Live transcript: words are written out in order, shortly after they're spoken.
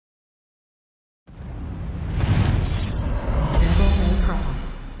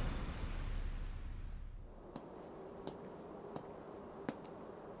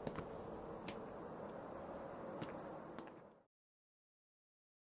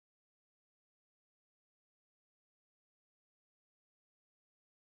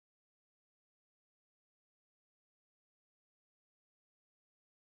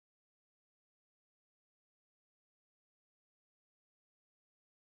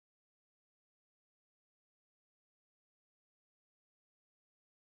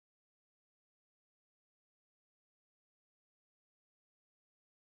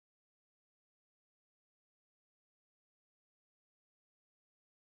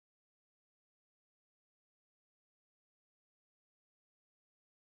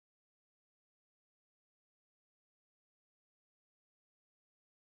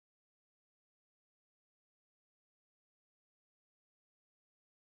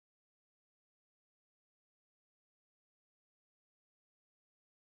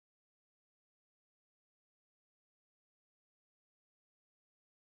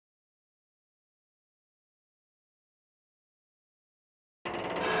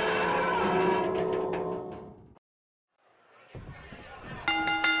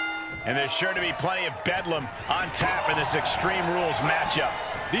And there's sure to be plenty of bedlam on tap in this Extreme Rules matchup.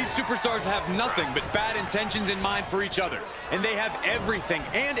 These superstars have nothing but bad intentions in mind for each other. And they have everything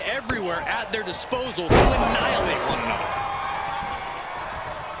and everywhere at their disposal to annihilate one another.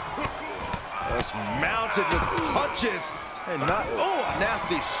 Just mounted with punches. And not, oh, a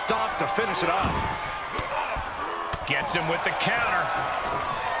nasty stop to finish it off. Gets him with the counter.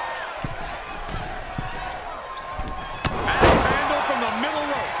 Axe handle from the middle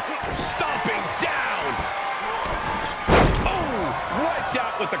rope. Stomping down. Oh, wiped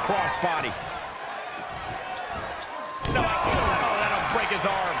out with the crossbody. No, oh, that'll break his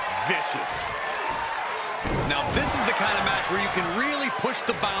arm. Vicious. Now, this is the kind of match where you can really push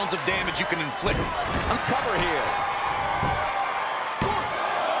the bounds of damage you can inflict. Uncover here.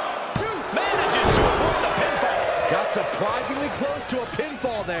 Manages to avoid the pinfall. Got surprisingly close to a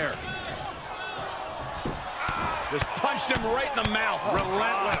pinfall there. Just punched him right in the mouth.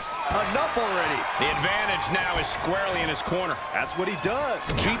 Relentless. Enough already. The advantage now is squarely in his corner. That's what he does.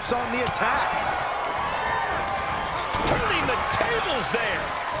 Keeps on the attack. Turning the tables there.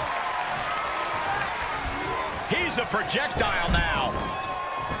 He's a projectile now.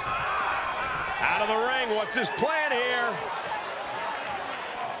 Out of the ring. What's his plan here?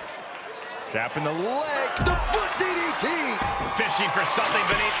 Trapping the leg. The foot DDT. Fishing for something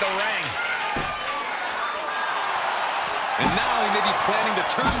beneath the ring. And now he may be planning to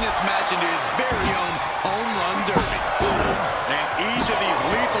turn this match into his very own home run derby. And each of these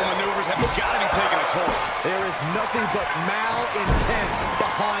lethal maneuvers have got to be taking a toll. There is nothing but malintent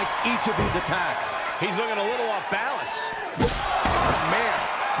behind each of these attacks. He's looking a little off balance. Oh, man.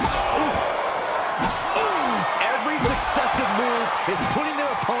 Ooh. Ooh. Every successive move is putting their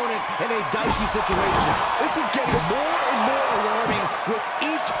opponent in a dicey situation. This is getting more and more alarming with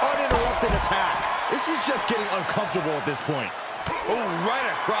each uninterrupted attack. This is just getting uncomfortable at this point. Oh,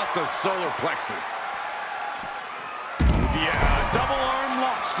 right across the solar plexus. Yeah, double arm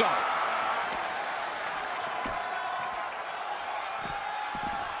lock stop.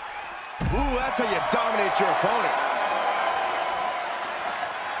 Ooh, that's how you dominate your opponent.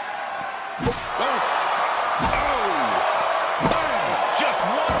 Oh. Just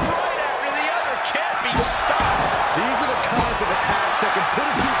one right after the other. Can't be stopped. These are the kinds of attacks that can put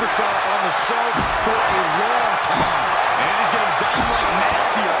a superstar on the shelf for a long time. And it is getting downright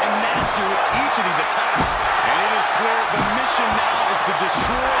nastier and nastier with each of these attacks. And it is clear the mission now is to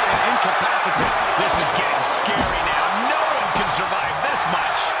destroy and incapacitate. This is getting scary now. No one can survive this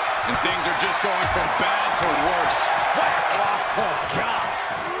much. And things are just going from bad to worse. Whack. Oh, God.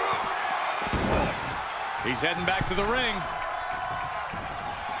 He's heading back to the ring.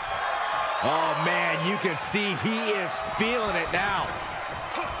 Oh, man, you can see he is feeling it now.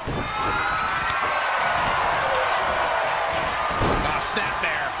 Oh, snap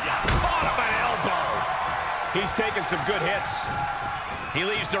there. Fought up an elbow. He's taking some good hits. He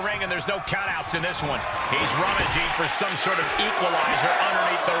leaves the ring, and there's no countouts in this one. He's rummaging for some sort of equalizer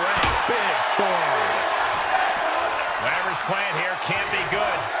underneath the ring. Big boy. Whatever's playing here can't be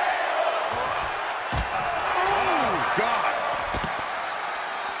good. Oh, God.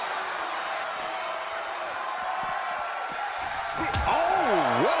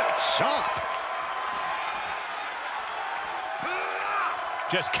 Oh, what a chop.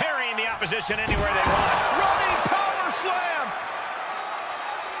 Just carrying the opposition anywhere they want. Running power slam.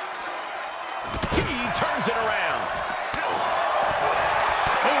 He turns it around.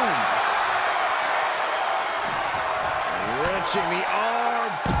 Boom. Wrenching the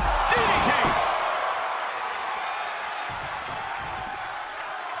arm. DDT.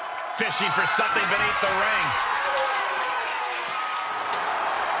 Fishing for something beneath the ring.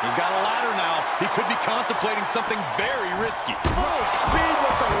 He's got a ladder now. He could be contemplating something very risky. Full speed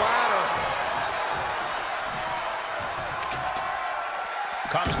with the ladder.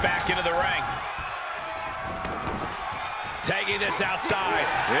 Comes back into the ring. Tagging this outside.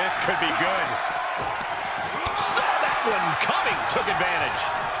 This could be good. Saw that one coming. Took advantage.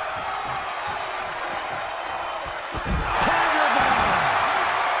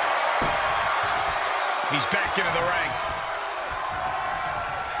 He's back into the ring.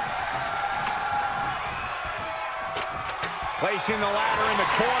 Placing the ladder in the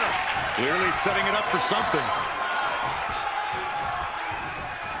corner. Clearly setting it up for something.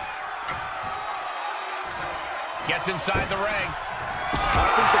 Gets inside the ring. I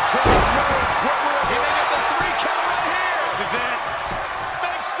think the crowd knows what we're He may get the 3 count right here. This is it.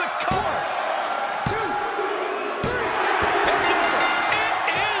 Makes the cover. 2, 3. It's over. It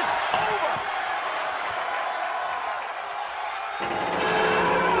is over.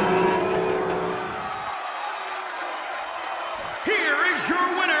 Here is your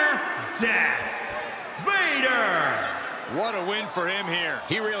winner, win for him here.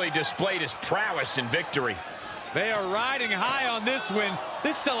 He really displayed his prowess in victory. They are riding high on this win.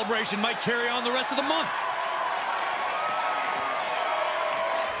 This celebration might carry on the rest of the month.